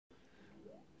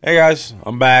Hey guys,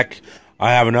 I'm back.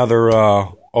 I have another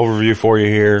overview for you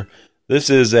here.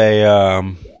 This is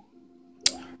the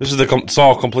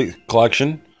Saw Complete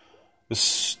Collection.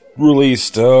 This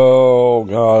released oh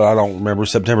god, I don't remember,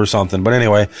 September something. But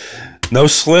anyway, no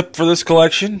slip for this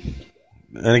collection,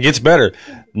 and it gets better.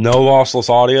 No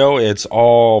lossless audio. It's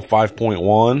all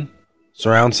 5.1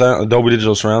 surround sound, Dolby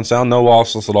Digital surround sound. No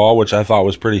lossless at all, which I thought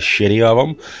was pretty shitty of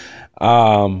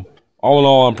them. All in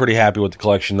all, I'm pretty happy with the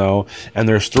collection, though. And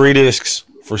there's 3 discs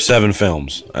for 7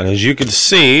 films. And as you can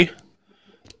see,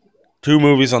 2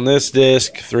 movies on this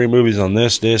disc, 3 movies on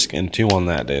this disc, and 2 on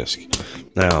that disc.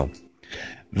 Now,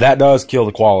 that does kill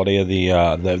the quality of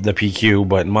the PQ,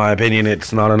 but in my opinion,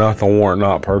 it's not enough to warrant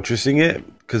not purchasing it,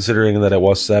 considering that it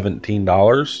was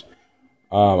 $17.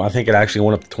 I think it actually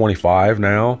went up to $25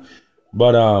 now.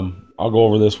 But I'll go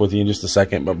over this with you in just a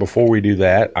second. But before we do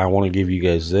that, I want to give you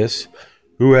guys this.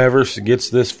 Whoever gets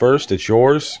this first, it's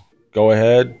yours. Go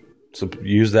ahead. So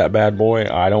use that bad boy.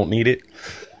 I don't need it.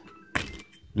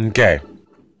 Okay.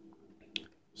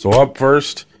 So up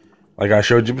first, like I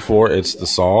showed you before, it's the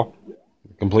Saw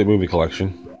Complete Movie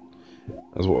Collection.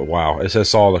 Wow. It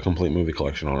says Saw the Complete Movie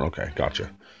Collection on it. Okay,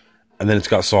 gotcha. And then it's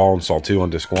got Saw and Saw 2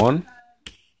 on disc 1.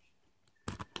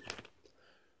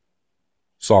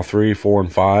 Saw 3, 4,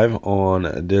 and 5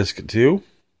 on disc 2.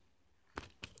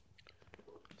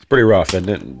 Pretty rough, isn't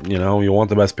it? You know, you want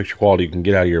the best picture quality you can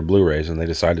get out of your Blu-rays, and they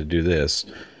decided to do this.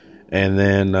 And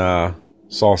then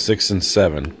Saw 6 and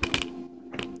 7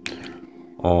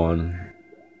 on...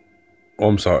 Oh,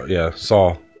 I'm sorry. Yeah,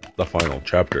 Saw the Final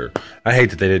Chapter. I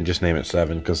hate that they didn't just name it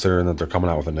 7, considering that they're coming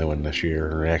out with a new one this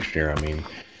year, or next year, I mean.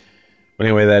 But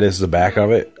anyway, that is the back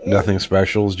of it. Nothing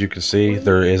special, as you can see.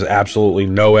 There is absolutely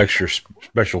no extra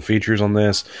special features on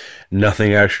this.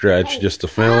 Nothing extra. It's just the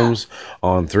films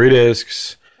on 3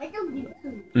 discs.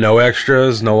 No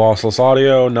extras, no lossless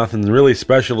audio, nothing really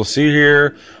special to see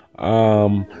here.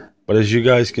 But as you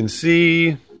guys can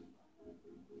see,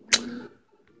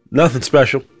 nothing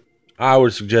special. I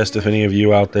would suggest if any of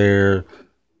you out there,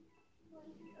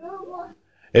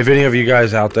 if any of you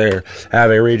guys out there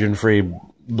have a region-free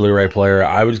Blu-ray player,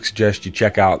 I would suggest you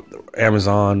check out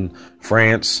Amazon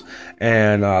France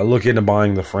and look into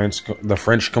buying the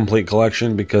French Complete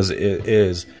Collection, because it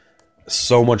is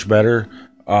so much better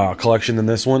collection than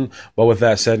this one. But with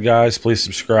that said, guys, please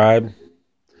subscribe.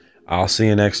 I'll see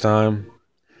you next time.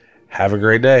 Have a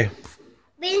great day.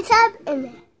 Be sub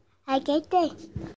and have a great day.